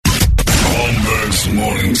Holmberg's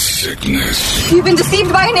morning sickness. You've been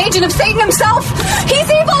deceived by an agent of Satan himself. He's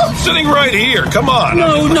evil. Sitting right here. Come on.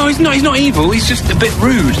 No, he's not. He's not evil. He's just a bit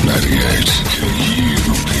rude. 98 KUPD.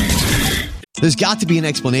 There's got to be an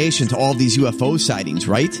explanation to all of these UFO sightings,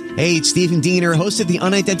 right? Hey, it's Stephen Diener, host of the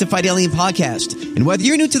Unidentified Alien Podcast. And whether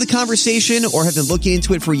you're new to the conversation or have been looking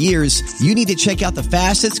into it for years, you need to check out the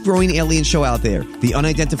fastest growing alien show out there, the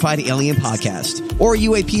Unidentified Alien Podcast, or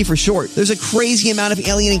UAP for short. There's a crazy amount of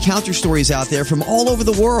alien encounter stories out there from all over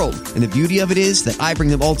the world. And the beauty of it is that I bring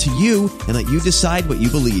them all to you and let you decide what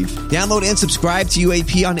you believe. Download and subscribe to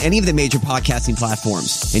UAP on any of the major podcasting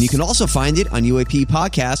platforms. And you can also find it on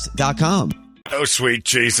UAPpodcast.com. Oh, sweet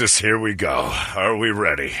Jesus, here we go. Are we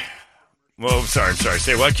ready? Well, sorry.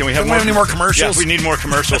 Say what? Can we have any more commercials? Yeah, we need more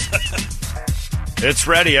commercials. It's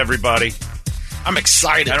ready, everybody. I'm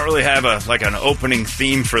excited. I don't really have an opening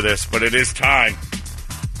theme for this, but it is time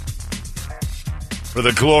for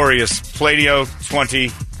the glorious Playdio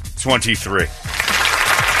 2023.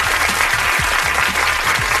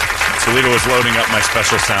 Toledo is loading up my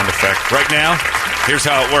special sound effect. Right now, here's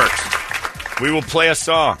how it works. We will play a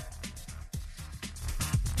song.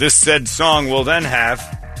 This said song will then have,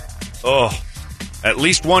 at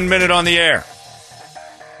least 1 minute on the air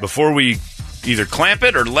before we either clamp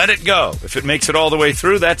it or let it go. If it makes it all the way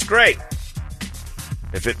through, that's great.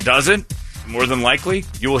 If it doesn't, more than likely,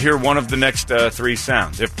 you will hear one of the next three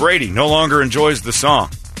sounds. If Brady no longer enjoys the song,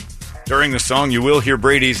 during the song, you will hear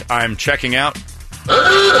Brady's I'm checking out,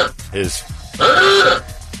 his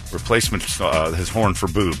replacement, his horn for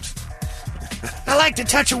boobs. I like to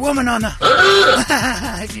touch a woman on the...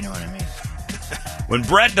 if you know what I mean. When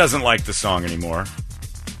Brett doesn't like the song anymore,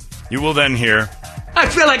 you will then hear... I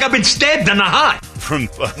feel like I've been stabbed in the heart. From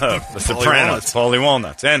The Sopranos, Paulie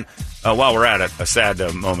Walnuts. And while we're at it, a sad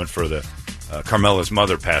moment for the... Carmela's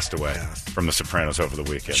mother passed away from The Sopranos over the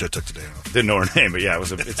weekend. Should have took the day off. Didn't know her name, but yeah,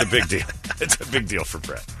 it's a big deal. It's a big deal for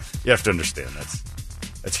Brett. You have to understand,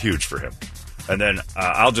 that's huge for him. And then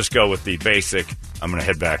I'll just go with the basic... I'm going to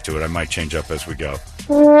head back to it. I might change up as we go.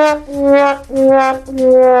 The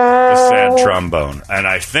sad trombone. And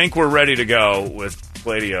I think we're ready to go with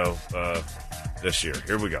Playdio this year.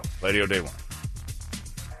 Here we go. Playdio Day 1.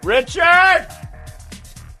 Richard!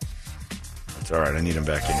 That's all right. I need him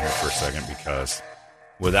back in here for a second because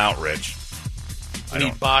without Rich... I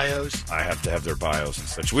need bios. I have to have their bios and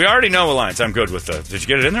such. We already know Alliance. I'm good with the... Did you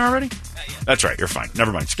get it in there already? That's right. You're fine.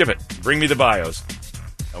 Never mind. Skip it. Bring me the bios.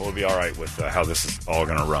 And we'll be all right with how this is all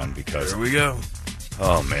going to run because... Here we go.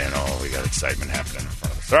 Oh, man. We got excitement happening in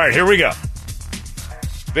front of us. All right, here we go.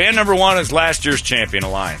 Band number 1 is last year's champion,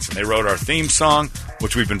 Alliance. And they wrote our theme song,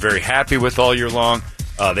 which we've been very happy with all year long.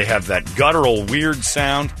 They have that guttural, weird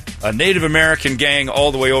sound. A Native American gang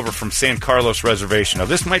all the way over from San Carlos Reservation. Now,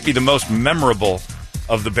 this might be the most memorable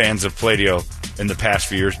of the bands of Playdio in the past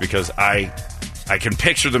few years because I can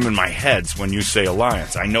picture them in my head when you say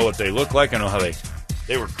Alliance. I know what they look like. I know how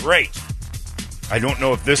they were great. I don't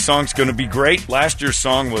know if this song's going to be great. Last year's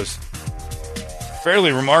song was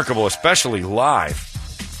fairly remarkable, especially live.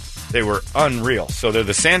 They were unreal. So they're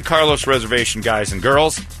the San Carlos Reservation guys and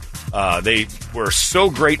girls. They were so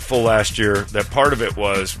grateful last year that part of it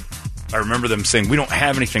was, I remember them saying, we don't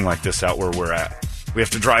have anything like this out where we're at. We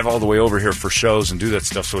have to drive all the way over here for shows and do that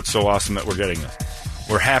stuff, so it's so awesome that we're getting this.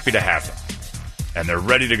 We're happy to have them. And they're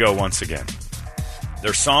ready to go once again.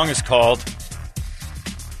 Their song is called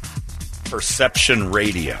Perception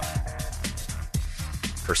Radio.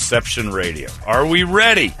 Perception Radio. Are we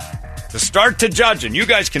ready to start to judge? And you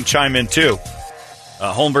guys can chime in too.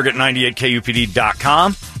 Holmberg at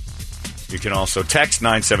 98kupd.com. You can also text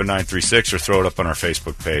 97936 or throw it up on our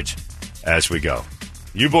Facebook page as we go.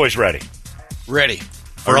 You boys ready? Ready.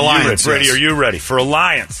 For Alliance. Ready? Are you ready? For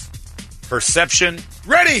Alliance. Perception.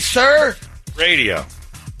 Ready, sir. Radio.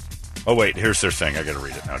 Oh, wait. Here's their thing. I got to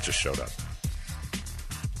read it now. It just showed up.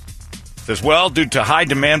 It says, well, due to high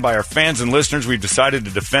demand by our fans and listeners, we've decided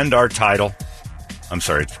to defend our title. I'm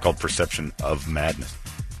sorry. It's called Perception of Madness.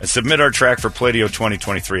 And submit our track for Playdio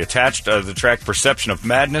 2023. Attached the track Perception of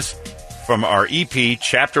Madness from our EP,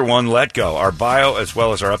 Chapter 1, Let Go. Our bio, as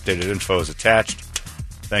well as our updated info, is attached.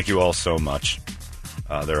 Thank you all so much.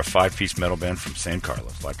 They're a 5-piece metal band from San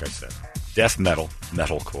Carlos, like I said. Death metal,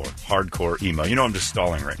 metalcore, hardcore, emo. You know I'm just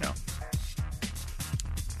stalling right now.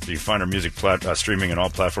 So you find our music streaming on all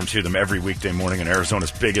platforms. Hear them every weekday morning in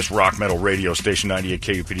Arizona's biggest rock metal radio station, 98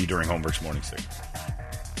 KUPD, during Holmberg's Morning Signal.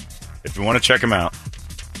 If you want to check them out,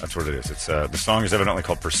 that's what it is. It's the song is evidently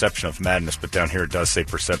called Perception of Madness, but down here it does say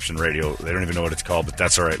Perception Radio. They don't even know what it's called, but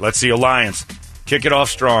that's all right. Let's see Alliance. Kick it off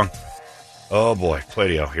strong. Oh, boy.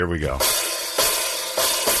 Playdio. Here we go.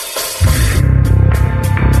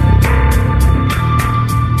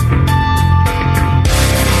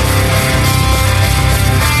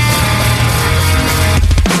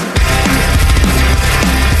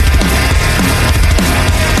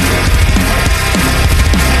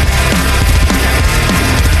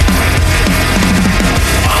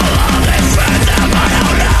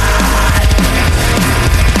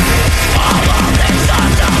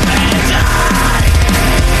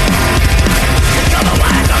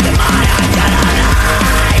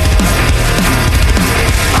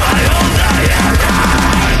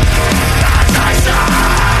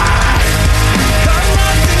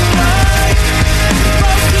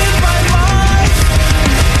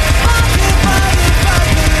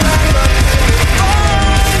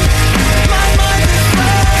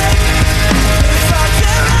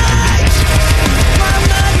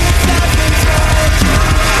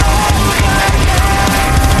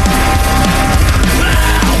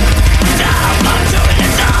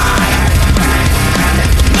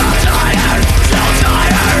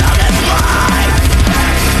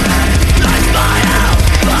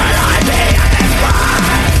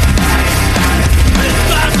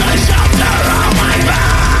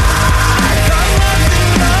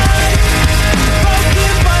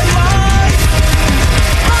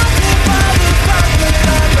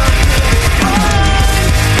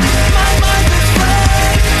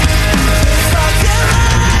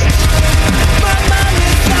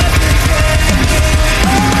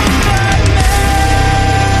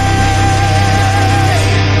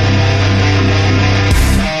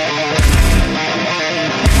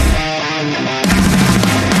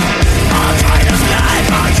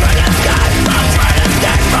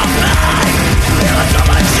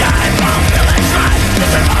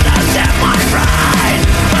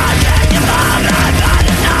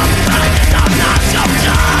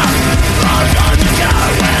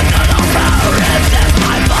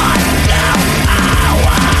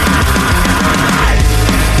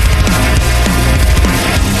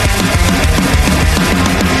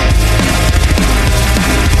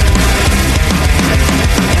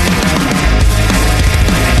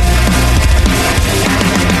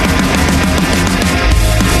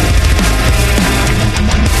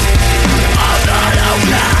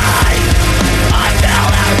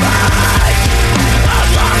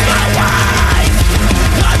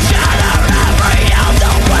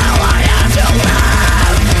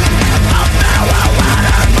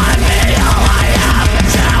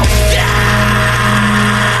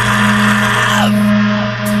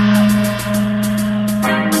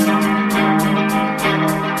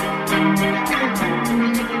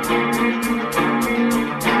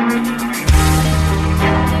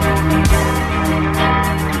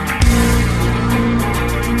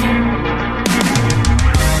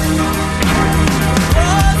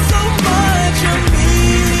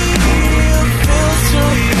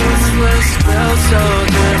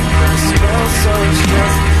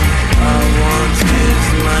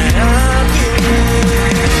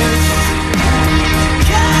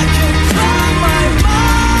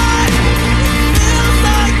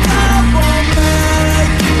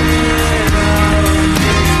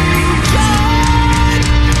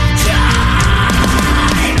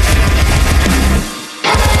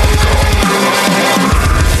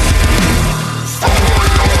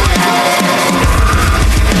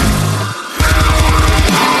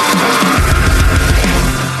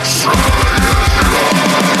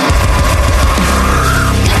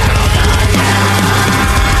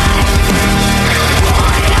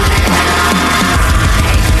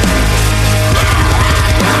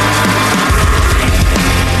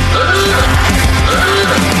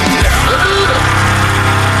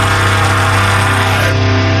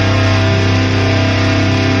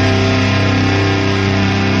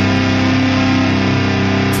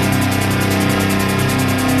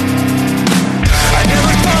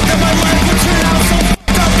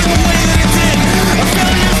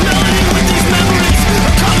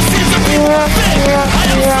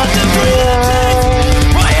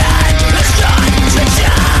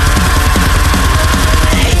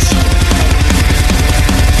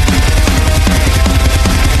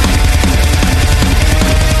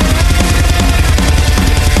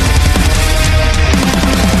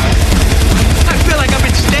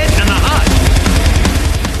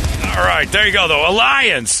 right, there you go, though.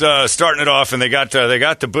 Alliance starting it off, and they got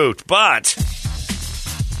the boot. But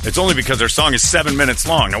it's only because their song is 7 minutes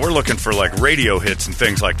long. Now, we're looking for, like, radio hits and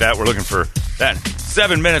things like that. We're looking for that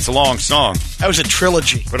 7 minutes long song. That was a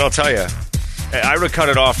trilogy. But I'll tell you, I would cut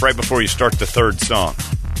it off right before you start the third song.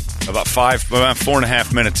 About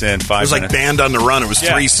 4.5 minutes in, 5 minutes. It was like Band on the Run. It was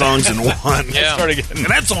 3 songs in one. Yeah. And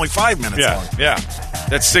that's only 5 minutes long. Yeah.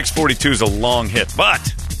 That 6:42 is a long hit,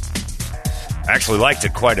 but I actually liked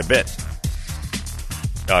it quite a bit.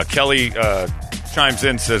 Kelly chimes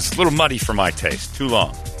in, says, a little muddy for my taste. Too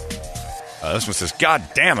long. This one says, God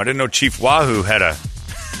damn, I didn't know Chief Wahoo had a...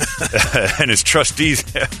 and his trustees,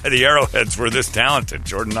 the Arrowheads, were this talented.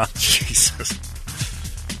 Jordan, Jesus.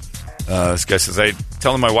 This guy says, I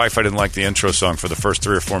telling my wife I didn't like the intro song for the first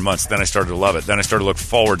 3 or 4 months. Then I started to love it. Then I started to look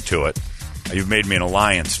forward to it. You've made me an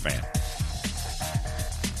Alliance fan.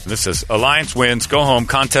 And this says, Alliance wins. Go home.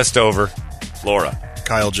 Contest over. Laura.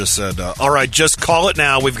 Kyle just said, all right, just call it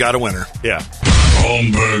now. We've got a winner. Yeah.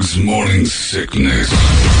 Holmberg's morning sickness.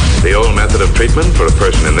 The old method of treatment for a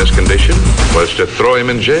person in this condition was to throw him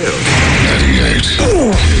in jail. 98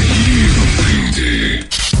 KUPD.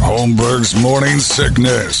 Holmberg's morning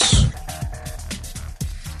sickness.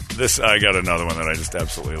 I got another one that I just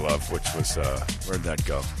absolutely love, which was, where'd that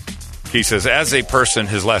go? He says, as a person,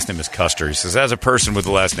 his last name is Custer. He says, as a person with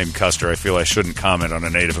the last name Custer, I feel I shouldn't comment on a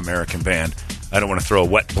Native American band. I don't want to throw a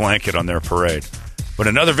wet blanket on their parade. But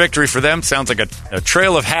another victory for them sounds like a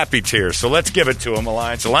trail of happy tears. So let's give it to them,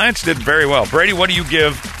 Alliance. Alliance did very well. Brady, what do you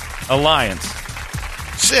give Alliance?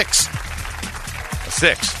 6. A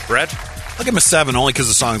 6. Brett? I'll give him a 7 only because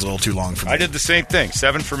the song's a little too long for me. I did the same thing.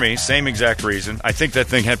 7 for me. Same exact reason. I think that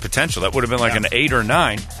thing had potential. That would have been like an 8 or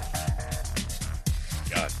 9.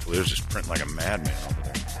 God, Toledo's just printing like a madman over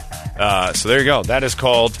there. So there you go. That is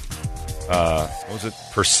called, what was it?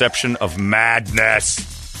 Perception of Madness.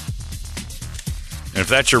 And if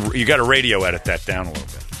that's you got to radio edit that down a little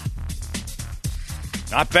bit.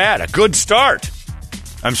 Not bad. A good start.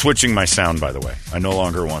 I'm switching my sound, by the way. I no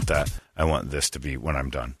longer want that. I want this to be when I'm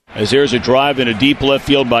done. As there's a drive in a deep left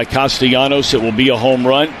field by Castellanos, it will be a home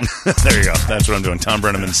run. There you go. That's what I'm doing. Tom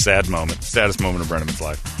Brenneman's sad moment. Saddest moment of Brenneman's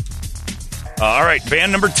life. All right,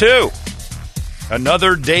 band number 2.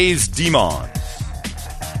 Another Day's Demon.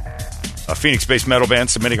 A Phoenix-based metal band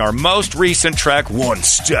submitting our most recent track, One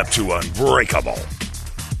Step to Unbreakable.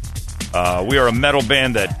 We are a metal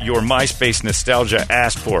band that your MySpace nostalgia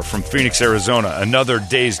asked for from Phoenix, Arizona. Another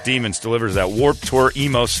Day's Demons delivers that Warped Tour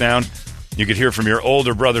emo sound you could hear from your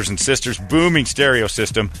older brothers and sisters, booming stereo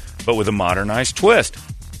system, but with a modernized twist.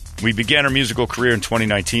 We began our musical career in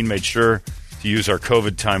 2019, made sure to use our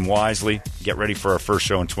COVID time wisely, get ready for our first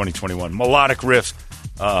show in 2021. Melodic riffs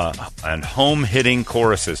and home-hitting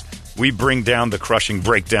choruses. We bring down the crushing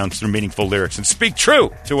breakdowns through meaningful lyrics and speak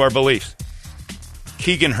true to our beliefs.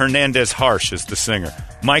 Keegan Hernandez Harsh is the singer.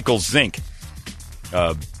 Michael Zink.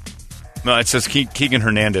 No, it says Keegan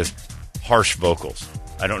Hernandez Harsh vocals.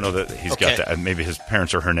 I don't know that he's got that. Maybe his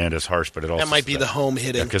parents are Hernandez Harsh, but it also... That might be the home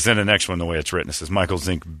hitting. Because then the next one, the way it's written, it says Michael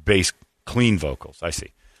Zink bass clean vocals. I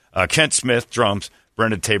see. Kent Smith, drums.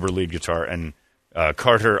 Brendan Tabor, lead guitar. And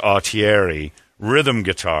Carter Autieri, rhythm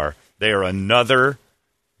guitar. They are Another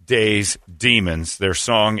Day's Demons. Their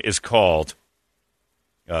song is called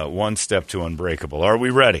One Step to Unbreakable. Are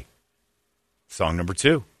we ready? Song number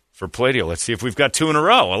 2 for Playdio. Let's see if we've got 2 in a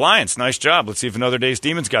row. Alliance, nice job. Let's see if Another Day's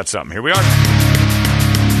Demons got something. Here we are.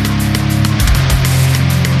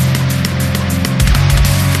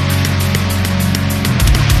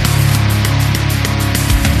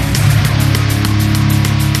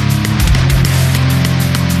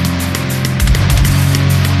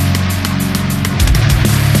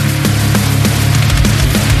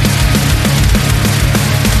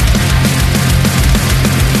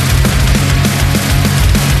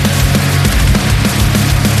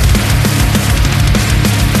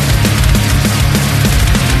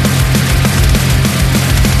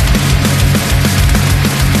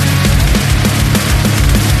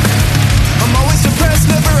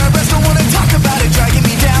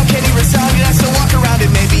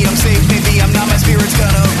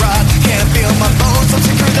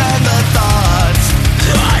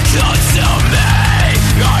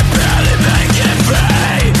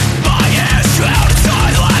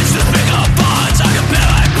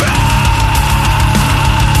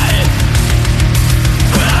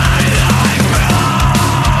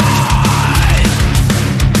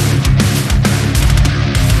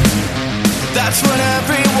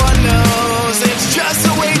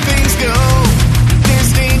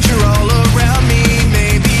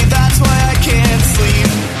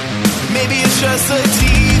 just a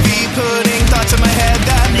TV putting thoughts in my head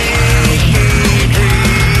that make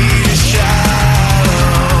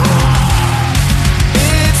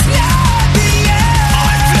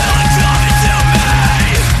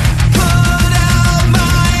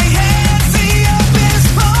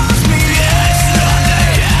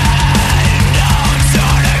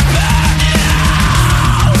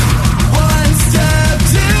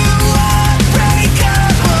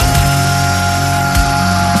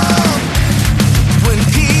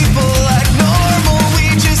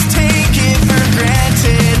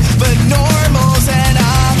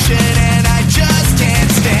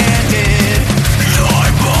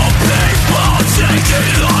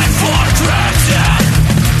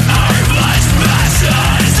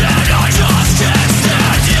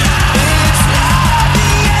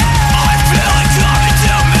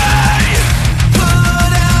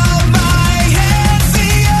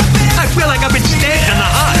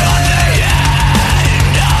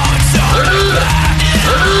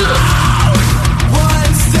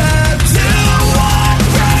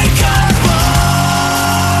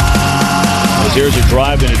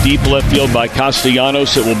drive in a deep left field by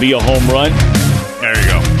Castellanos. It will be a home run. There you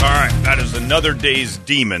go. All right, that is Another Day's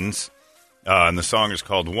Demons, and the song is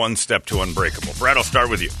called One Step to Unbreakable. Brad, I'll start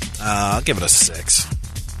with you. I'll give it a 6.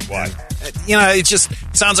 Why? It just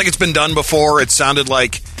sounds like it's been done before. It sounded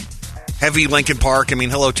like heavy Linkin Park. I mean,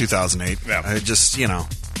 hello 2008. Yeah.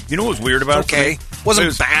 You know what was weird about it? Okay.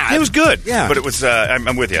 Wasn't bad. It was good. Yeah. But it was,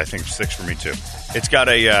 I'm with you. I think 6 for me, too. It's got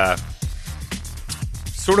a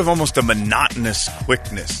sort of almost a monotonous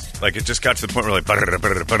quickness. Like, it just got to the point where, like,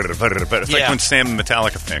 it's like when Sam and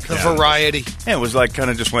Metallica think. The variety. Yeah, it was like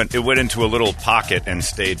kind of just went into a little pocket and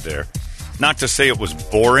stayed there. Not to say it was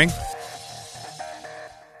boring.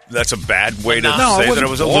 That's a bad way to say that it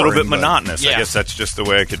was a little bit monotonous. I guess that's just the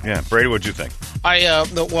way I could. Yeah, Brady, what'd you think?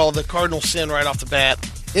 The Cardinals sin right off the bat.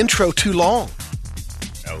 Intro too long.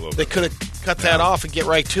 They could have cut that off and get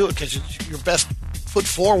right to it because it's your best foot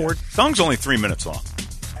forward. Song's only 3 minutes long.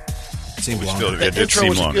 Seemed longer. It did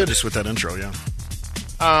seem longer. Good. Just with that intro, yeah.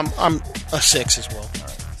 I'm a 6 as well. All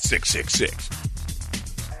right. 6.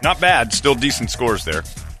 Not bad. Still decent scores there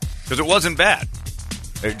because it wasn't bad.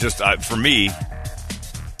 It just for me.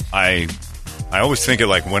 I always think of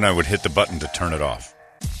like when I would hit the button to turn it off.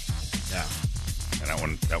 Yeah. And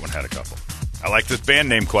that one had a couple. I like this band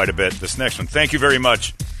name quite a bit. This next one. Thank you very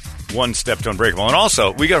much. One Step to Unbreakable. And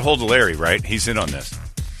also, we got a hold of Larry, right? He's in on this.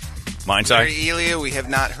 Mind's eye. Larry Elia, we have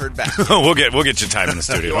not heard back. We'll get you time in the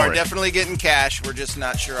studio. You are definitely getting cash. We're just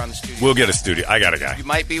not sure on the studio. We'll get a studio. I got a guy. You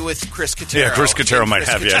might be with Chris Cotero. Yeah, Chris Cotero might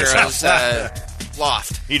have you at his house.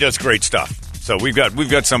 Loft. He does great stuff. So we've got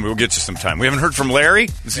somebody. We'll get you some time. We haven't heard from Larry.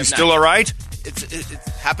 Is he still all right? It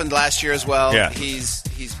happened last year as well. Yeah. He's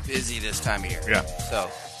busy this time of year. Yeah. So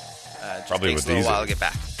probably takes a little while to get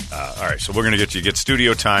back. All right. So we're going to get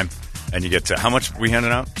studio time, and you get to how much we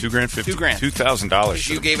handed out? $2,000, $50,000, $2,000.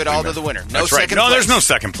 You gave it all to the winner. No That's right. second No, place. there's no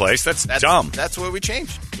second place. That's dumb. That's what we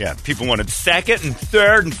changed. Yeah. People wanted second and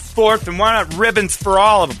third and fourth, and why not ribbons for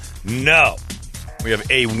all of them? No. We have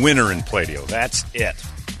a winner in Playdio. That's it.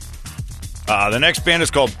 The next band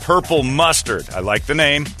is called Purple Mustard. I like the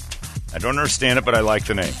name. I don't understand it, but I like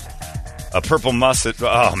the name. Purple Mustard.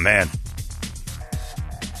 Oh, man.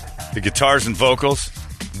 The guitars and vocals.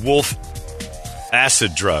 Wolf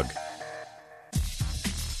Acid Drug.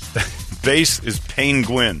 Bass is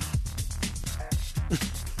Penguin.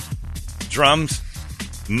 Drums.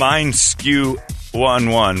 Mind Skew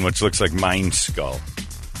 1-1, which looks like Mind Skull.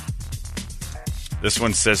 This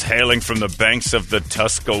one says, hailing from the banks of the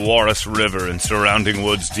Tuscarawas River and surrounding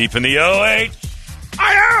woods deep in the Ohio.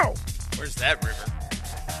 Where's that river?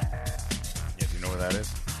 Yeah, do you know where that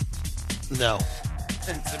is? No.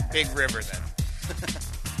 It's a big river then.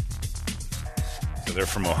 So they're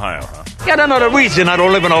from Ohio, huh? Got another reason I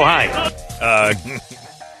don't live in Ohio.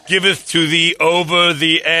 Giveth to the over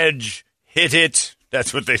the edge. Hit it.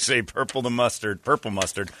 That's what they say. Purple mustard.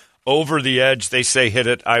 Over the edge. They say hit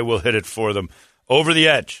it. I will hit it for them. Over the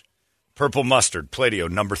edge. Purple Mustard. Playdio,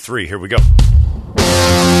 number 3. Here we go.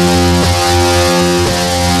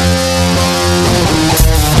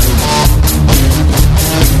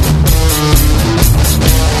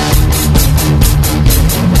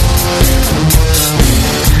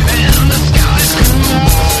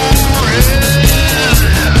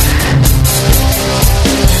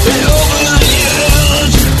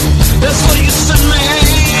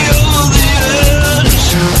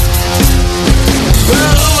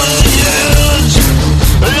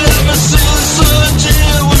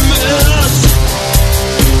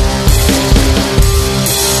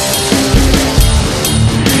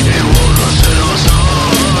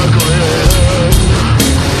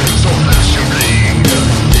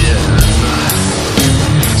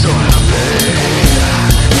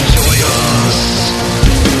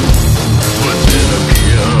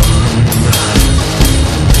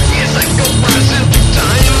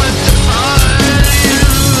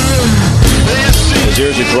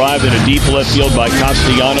 There's a drive in a deep left field by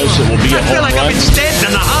Castellanos. It will be a home run. I feel like I've been stabbed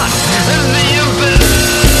in the heart.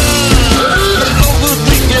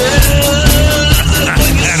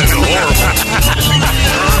 That is horrible.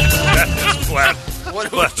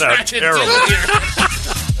 Terrible.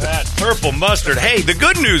 That Purple Mustard. Hey, the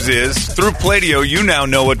good news is, through Playdio, you now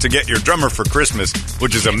know what to get your drummer for Christmas,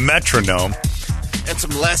 which is a metronome. And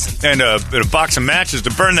some lessons. And a box of matches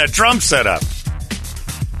to burn that drum set up.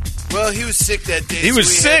 Well, he was sick that day. He was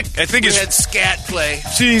sick. I think we had scat play.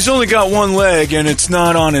 See, he's only got one leg, and it's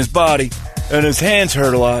not on his body, and his hands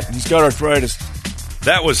hurt a lot. He's got arthritis.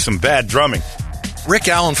 That was some bad drumming. Rick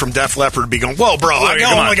Allen from Def Leppard would be going, whoa, bro, I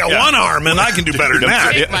only got one arm, and I can do better than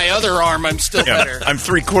that. Take my other arm, I'm still better. I'm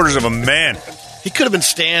 3/4 of a man. He could have been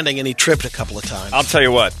standing, and he tripped a couple of times. I'll tell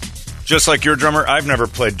you what. Just like your drummer, I've never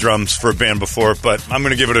played drums for a band before, but I'm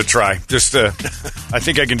going to give it a try. I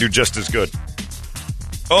think I can do just as good.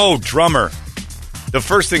 Oh, drummer. The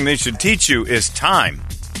first thing they should teach you is time.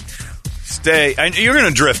 You're going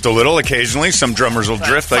to drift a little occasionally. Some drummers will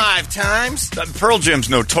drift. 5 times? Pearl Jam's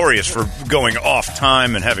notorious for going off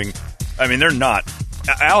time and having... they're not.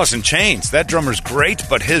 Alice in Chains, that drummer's great,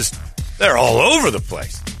 but they're all over the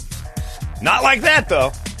place. Not like that,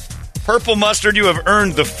 though. Purple Mustard, you have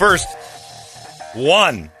earned the first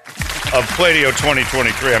 1 of Playdio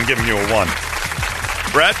 2023. I'm giving you a 1.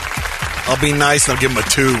 Brett? I'll be nice and I'll give him a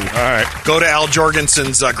 2. All right. Go to Al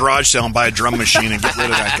Jorgensen's garage sale and buy a drum machine and get rid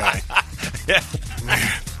of that guy. Yeah.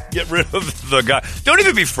 Get rid of the guy. Don't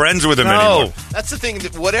even be friends with him anymore. That's the thing.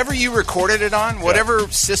 Whatever you recorded it on, whatever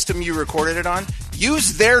system you recorded it on,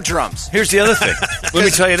 use their drums. Here's the other thing. Let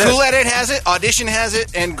me tell you this. Cool Edit has it, Audition has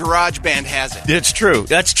it, and GarageBand has it. It's true.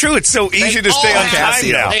 That's true. It's so easy to stay on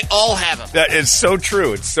time now. They all have them. That is so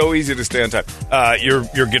true. It's so easy to stay on time. Your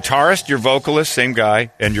guitarist, your vocalist, same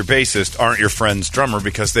guy, and your bassist aren't your friend's drummer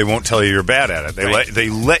because they won't tell you you're bad at it. They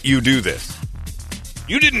let you do this.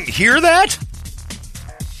 You didn't hear that?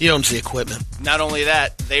 He owns the equipment. Not only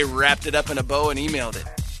that, they wrapped it up in a bow and emailed it.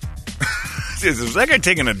 Was that guy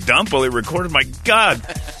taking a dump while he recorded? My God.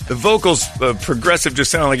 The vocals, progressive, just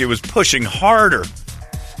sounded like it was pushing harder.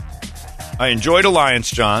 I enjoyed Alliance,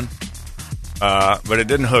 John, but it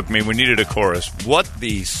didn't hook me. We needed a chorus. What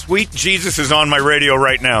the sweet Jesus is on my radio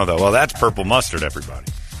right now, though? Well, that's Purple Mustard, everybody.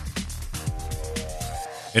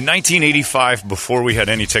 In 1985, before we had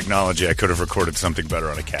any technology, I could have recorded something better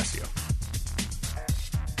on a Casio.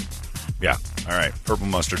 Yeah, all right. Purple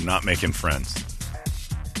Mustard not making friends.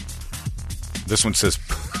 This one says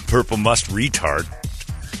Purple Must retard.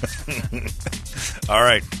 All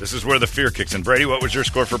right, this is where the fear kicks in. Brady, what was your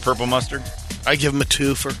score for Purple Mustard? I give him a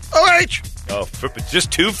 2 for OH. Oh,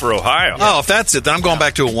 just 2 for Ohio. Oh, if that's it, then I'm going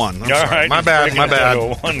back to a 1. I'm all sorry. right, My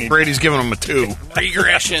bad. Brady's giving him a 2.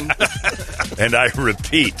 Regression. And I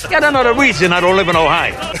repeat. Got another reason I don't live in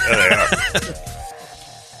Ohio. There they are.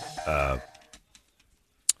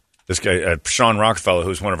 This guy, Sean Rockefeller,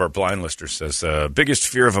 who's one of our blind listers, says, biggest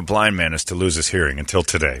fear of a blind man is to lose his hearing until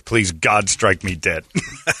today. Please, God, strike me dead.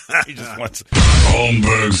 He just wants...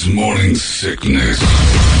 Holmberg's Morning Sickness.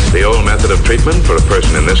 The old method of treatment for a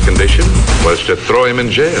person in this condition was to throw him in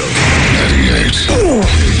jail. 98.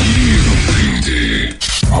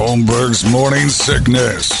 Holmberg's Morning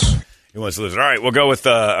Sickness. He wants to lose it. All right, we'll go with...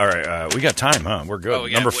 we got time, huh? We're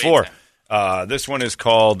good. Number 4. This one is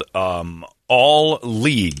called All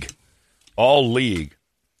League. All League.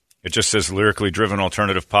 It just says lyrically driven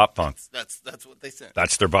alternative pop punk. That's what they said.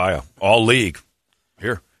 That's their bio. All League.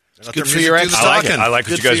 Here. It's good for your exit. I like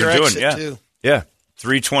what you guys are doing. Yeah. Too. Yeah.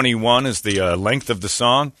 3:21 is the length of the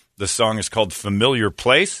song. The song is called Familiar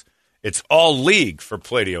Place. It's All League for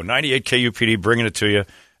Playdio. 98 KUPD bringing it to you.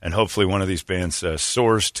 And hopefully one of these bands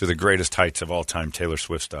soars to the greatest heights of all time, Taylor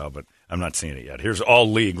Swift style. But I'm not seeing it yet. Here's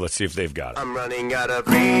All League. Let's see if they've got it. I'm running out of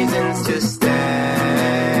reasons to stay.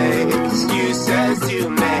 Excuses to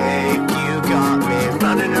make. You got me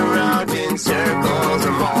running around in circles.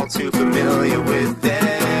 I'm all too familiar with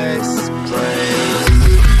this place.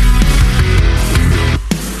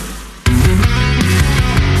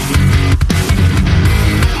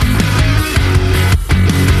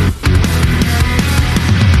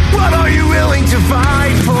 What are you willing to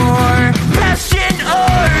fight for? Passion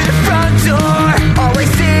or the front door? All I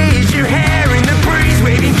see is your hair in the breeze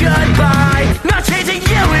waving goodbye. Not chasing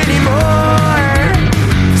you anymore.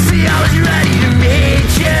 See, I was ready to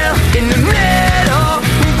meet you in the middle,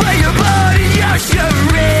 but your body, your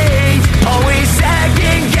charade. Always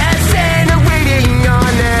second guessing or waiting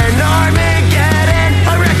on an Armageddon.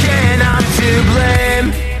 I reckon I'm to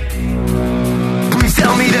blame. Please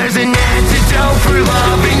tell me there's an antidote for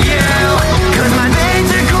loving you. Cause my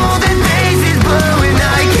veins are cold and face is blue and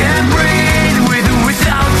I can't breathe with or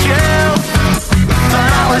without you.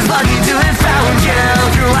 But I was lucky to have found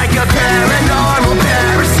you. You're like a paranormal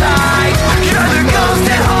parasite. You're the ghost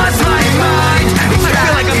that haunts my mind. I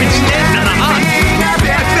feel like I've been stabbed in the heart.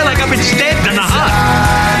 I feel like I've been stabbed in the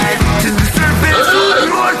heart. To the surface one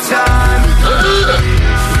more time.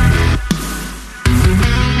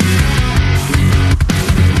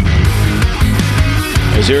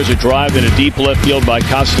 As there's a drive in a deep left field by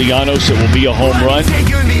Castellanos, it will be a home run.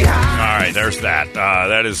 All right, there's that.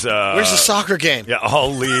 That is... Where's the soccer game? Yeah,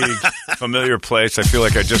 All League, Familiar Place. I feel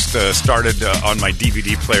like I just started on my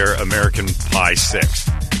DVD player, American Pie 6.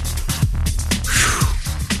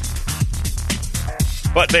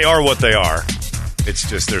 But they are what they are. It's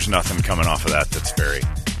just there's nothing coming off of that that's very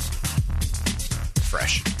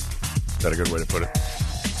fresh. Is that a good way to put it?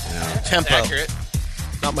 Tempo. Accurate.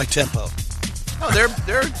 Not my tempo. No, they're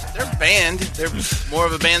banned. They're more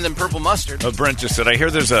of a band than Purple Mustard. Brent just said, I hear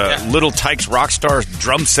there's a Little Tykes Rockstar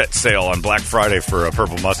drum set sale on Black Friday for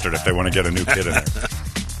Purple Mustard if they want to get a new kid in there.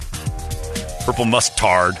 Purple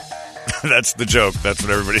Mustard. That's the joke. That's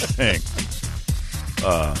what everybody's saying.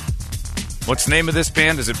 What's the name of this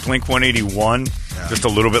band? Is it Blink 181? Yeah. Just a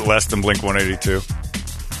little bit less than Blink 182.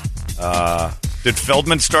 Did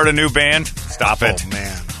Feldman start a new band? Stop it. Oh,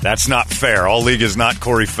 man. That's not fair. All League is not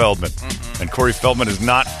Corey Feldman. Mm-mm. And Corey Feldman is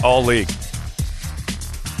not All League.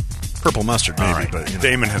 Purple Mustard, maybe. Right. But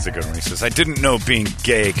Damon has a good one. He says, I didn't know being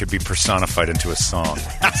gay could be personified into a song.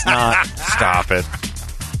 It's not. Stop it.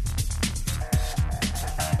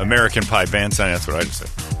 American Pie band sign. That's what I just said.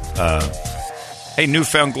 Hey,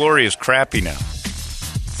 Newfound Glory is crappy now.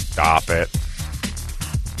 Stop it.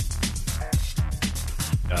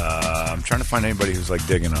 I'm trying to find anybody who's like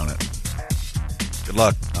digging on it. Good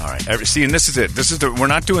luck. All right. See, and this is it. We're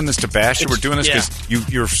not doing this to bash you. We're doing this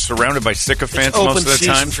because you're surrounded by sycophants most of the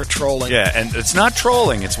time. For trolling. Yeah, and it's not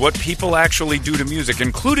trolling. It's what people actually do to music,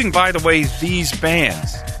 including, by the way, these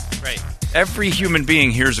bands. Right. Every human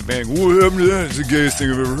being hears a band. What happened to that? It's the gayest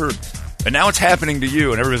thing I've ever heard. And now it's happening to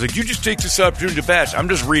you, and everybody's like, you just take this opportunity to bash. I'm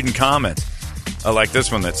just reading comments. I like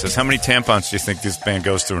this one that says, how many tampons do you think this band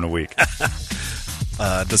goes through in a week?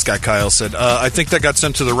 This guy Kyle said, I think that got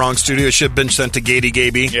sent to the wrong studio. It should have been sent to Gatey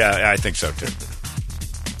Gaby. Yeah, I think so, too.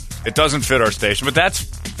 It doesn't fit our station, but that's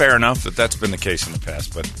fair enough that that's been the case in the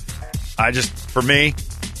past. But for me,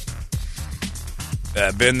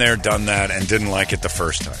 been there, done that, and didn't like it the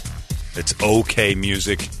first time. It's okay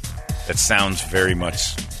music that sounds very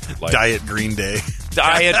much like Diet Green Day.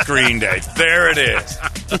 Diet Green Day. There it is.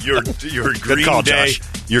 Your Green call, Day. Josh.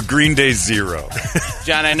 Your Green Day Zero.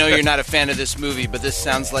 John, I know you're not a fan of this movie, but this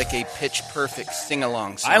sounds like a Pitch Perfect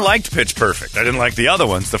sing-along song. I liked Pitch Perfect. I didn't like the other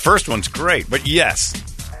ones. The first one's great, but yes,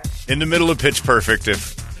 in the middle of Pitch Perfect,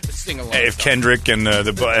 if Kendrick and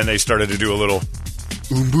they started to do a little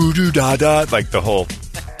boo da da, like the whole.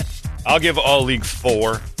 I'll give All League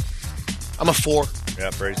 4. I'm a 4. Yeah,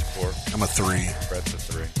 Brady's a 4. I'm a 3. Brett's a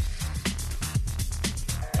 3.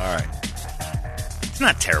 All right. It's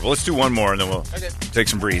not terrible. Let's do one more, and then we'll take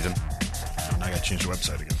some breathing. Oh, now I got to change the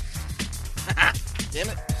website again. Damn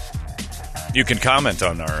it. You can comment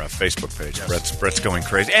on our Facebook page. Yes. Brett's going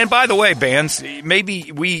crazy. And by the way, bands,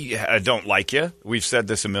 maybe we don't like you. We've said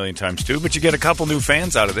this a million times, too, but you get a couple new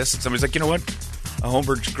fans out of this. And somebody's like, you know what? A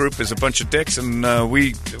Holmberg's group is a bunch of dicks, and I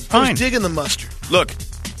was digging the mustard. Look.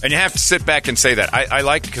 And you have to sit back and say that. I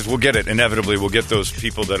like, because we'll get it. Inevitably, we'll get those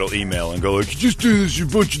people that'll email and go, like, you just do this, you're a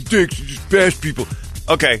bunch of dicks, you just bash people.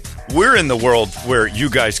 Okay, we're in the world where you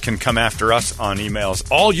guys can come after us on emails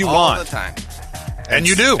all you want. All the time. And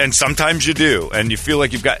you do. And sometimes you do. And you feel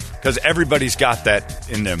like you've got, because everybody's got that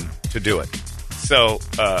in them to do it. So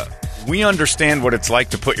we understand what it's like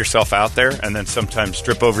to put yourself out there and then sometimes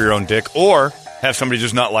strip over your own dick or have somebody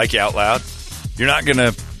just not like you out loud.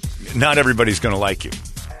 Not everybody's going to like you.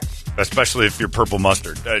 Especially if you're Purple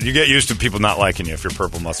Mustard. You get used to people not liking you if you're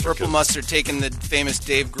Purple Mustard. Purple Mustard taking the famous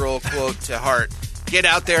Dave Grohl quote to heart. Get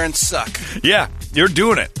out there and suck. Yeah, you're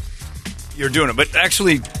doing it. You're doing it. But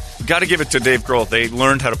actually, got to give it to Dave Grohl. They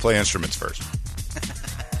learned how to play instruments first.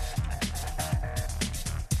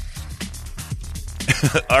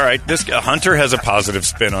 All right, this guy, Hunter has a positive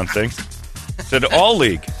spin on things. Said All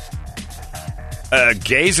League.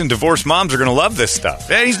 Gays and divorced moms are going to love this stuff.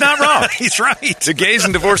 Yeah, he's not wrong. He's right. The gays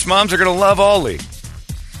and divorced moms are going to love All League.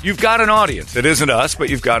 You've got an audience. It isn't us, but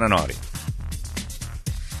you've got an audience.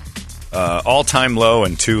 All-time low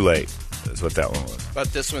and too late is what that one was.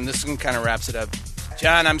 But this one kind of wraps it up.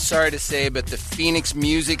 John, I'm sorry to say, but the Phoenix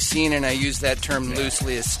music scene, and I use that term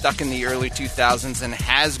loosely, is stuck in the early 2000s and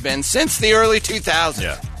has been since the early 2000s.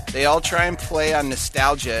 Yeah. They all try and play on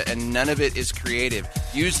nostalgia, and none of it is creative.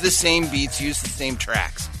 Use the same beats, use the same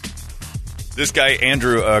tracks. This guy,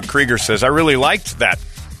 Andrew Krieger, says, I really liked that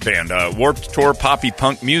band. Warped Tour poppy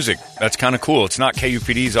punk music. That's kind of cool. It's not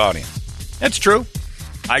KUPD's audience. That's true.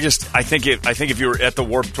 I think if you were at the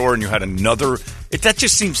Warped Tour and you had another... that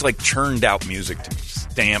just seems like churned out music to me.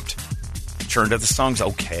 Stamped. Churned out. The song's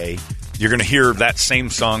okay. You're going to hear that same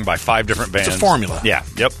song by 5 different bands. It's a formula. Yeah.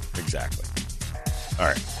 Yep. Exactly. All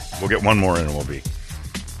right. We'll get one more in and we'll be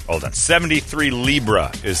all done.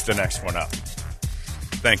 73Libra is the next one up.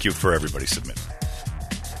 Thank you for everybody submitting.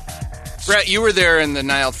 Brett, you were there in the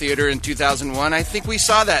Nile Theater in 2001. I think we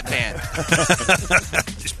saw that band.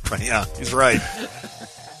 Yeah, he's right.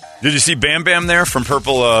 Did you see Bam Bam there from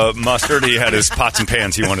Purple Mustard? He had his pots and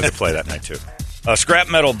pans he wanted to play that night, too. Scrap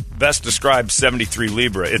metal best describes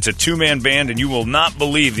 73Libra. It's a two-man band, and you will not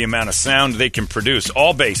believe the amount of sound they can produce.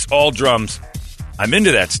 All bass, all drums. I'm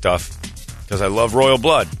into that stuff because I love Royal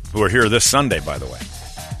Blood, who are here this Sunday, by the way.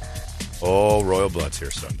 Oh, Royal Blood's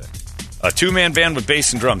here Sunday. A two-man band with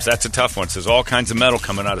bass and drums. That's a tough one. It says all kinds of metal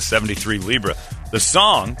coming out of 73Libra. The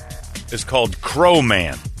song is called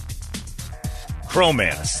Crowman.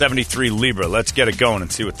 Crowman, 73Libra. Let's get it going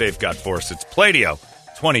and see what they've got for us. It's Playdio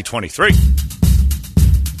 2023.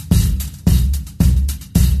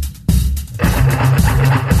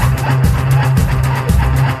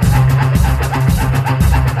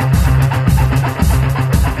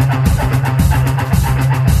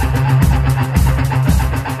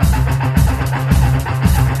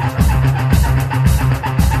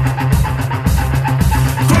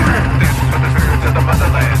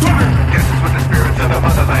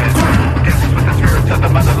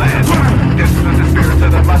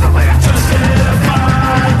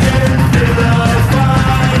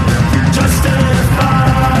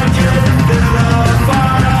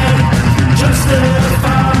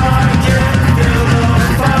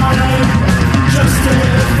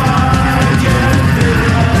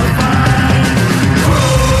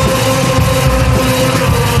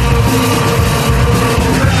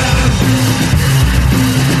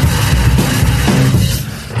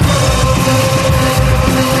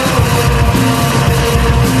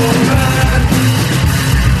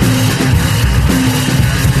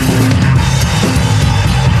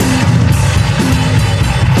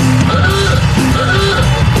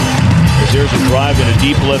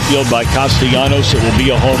 Left field by Castellanos. It will be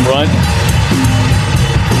a home run.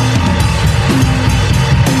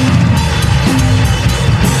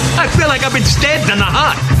 I feel like I've been stabbed in the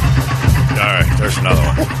heart. All right, there's another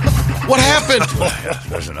one. What happened? Yeah,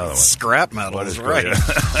 there's another one. Scrap metal. What is right.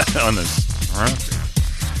 On this.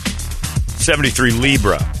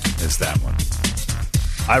 73Libra is that one.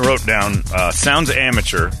 I wrote down, sounds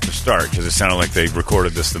amateur to start because it sounded like they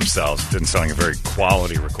recorded this themselves. It didn't sound like a very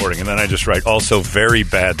quality recording. And then I just write, also very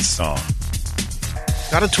bad song.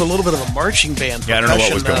 Got into a little bit of a marching band. Yeah, I don't know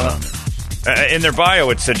what was going on there. In their bio,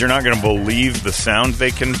 it said, you're not going to believe the sound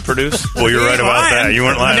they can produce. Well, you're right about that. You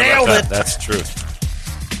weren't lying Nailed about that. it. That's true.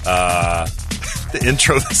 The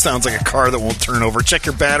intro sounds like a car that won't turn over. Check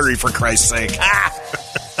your battery, for Christ's sake.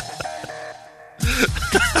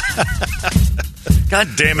 God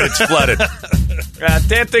damn it, it's flooded.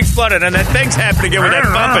 That thing's flooded, and that thing's happening again with that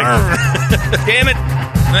bumping. Damn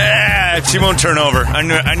it. She won't turn over.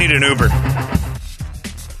 I need an Uber.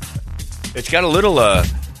 It's got a little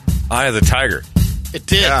Eye of the Tiger. It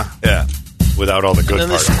did. Yeah. Without all the good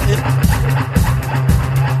parts.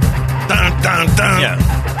 Dun, dun, dun. Yeah.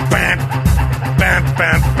 Bam, bam,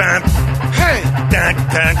 bam, bam. Hey. Dun,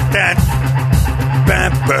 dun, dun.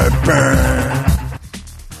 Bam, bam, bam.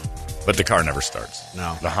 But the car never starts.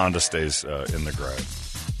 No. The Honda stays in the garage.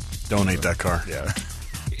 Donate that car. Yeah.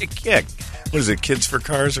 Yeah. What is it, Kids for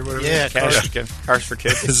Cars or whatever? Yeah, Cars for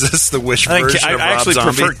Kids. Is this the Wish version of Rob I actually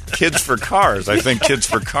Zombie? prefer Kids for Cars. I think Kids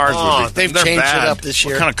for Cars would be... they've they're changed bad. it up this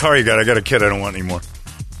year. What kind of car you got? I got a kid I don't want anymore.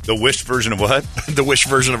 The Wish version of what? The Wish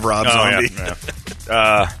version of Rob Zombie.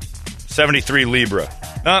 Yeah.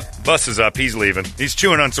 73Libra. Bus is up. He's leaving. He's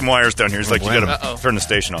chewing on some wires down here. He's like, you got to turn the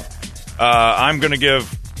station off. I'm going to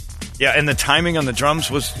give... Yeah, and the timing on the drums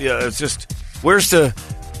was... Yeah, it's just... Where's the...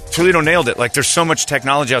 Toledo nailed it. Like, there's so much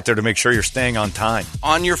technology out there to make sure you're staying on time.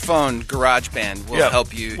 On your phone, GarageBand will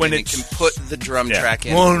help you. When it can put the drum track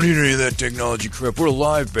in. Well, I don't need any of that technology crap. We're a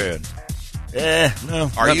live band. No.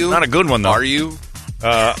 Are you? Not a good one, though. Are you?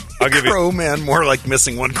 I'll give you... Crow Man, more like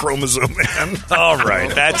missing one chromosome, man. All right,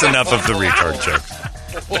 that's enough of the retard jokes.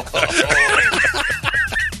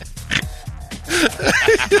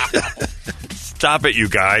 Stop it, you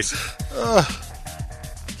guys.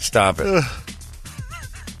 Stop it.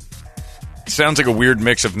 Sounds like a weird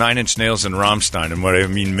mix of Nine Inch Nails and Rammstein. And what I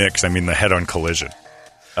mean mix, I mean the head-on collision.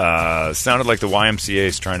 Sounded like the YMCA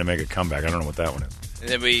is trying to make a comeback. I don't know what that one is. And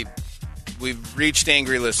then we've reached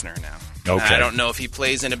Angry Listener now. Okay. I don't know if he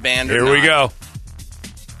plays in a band or Here not. we go.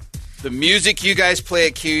 The music you guys play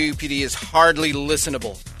at QUPD is hardly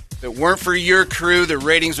listenable. If it weren't for your crew, the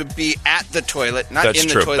ratings would be at the toilet, not That's in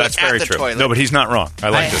the true. toilet, That's very at the true. toilet. No, but he's not wrong. I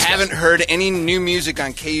like this. I haven't heard any new music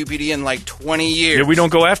on KUPD in like 20 years. Yeah, we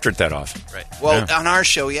don't go after it that often. Right. Well, Yeah. on our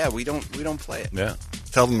show, we don't play it. Yeah.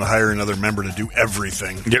 Tell them to hire another member to do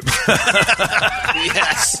everything. Yep.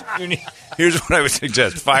 Yes. Here's what I would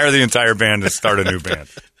suggest. Fire the entire band and start a new band.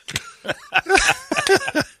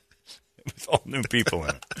 With all new people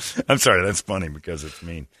in it. I'm sorry, that's funny because it's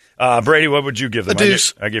mean. Brady, what would you give them? A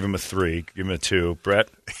deuce. I gave him a 3. Give him a 2. Brett?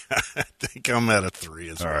 I think I'm at a 3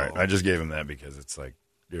 as well. All right, I just gave him that because it's like,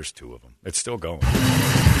 there's 2 of them. It's still going.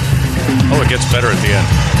 Oh, it gets better at the end.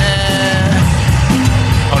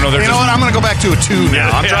 Oh, no, they're You know what? I'm going to go back to a 2 now.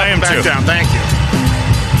 I'm Yeah, I am dropping back too. down. Thank you.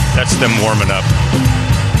 That's them warming up.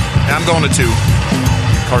 I'm going to 2.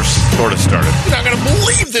 Car sort of started. You're not going to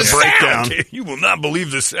believe this breakdown. sound. You will not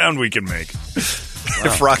believe the sound we can make.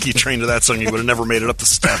 If Rocky trained to that song, he would have never made it up the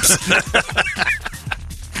steps.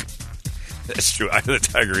 That's true. The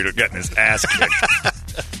Tiger Eater getting his ass kicked.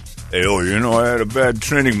 Hey, I had a bad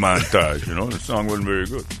training montage. The song wasn't very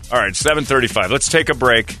good. All right, 7:35. Let's take a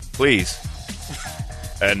break, please.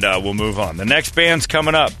 And we'll move on. The next band's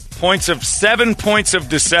coming up. 7 points of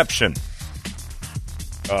deception.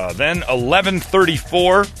 Then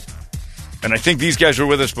 11:34. And I think these guys were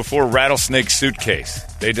with us before. Rattlesnake Suitcase.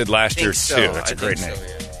 They did last year, so. too. That's a I great think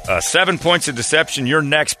name. so, 7 points of deception. You're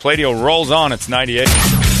next. Playdio rolls on. It's 98.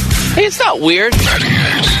 Hey, it's not weird.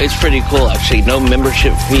 It's pretty cool, actually. No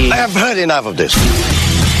membership fee. I have heard enough of this.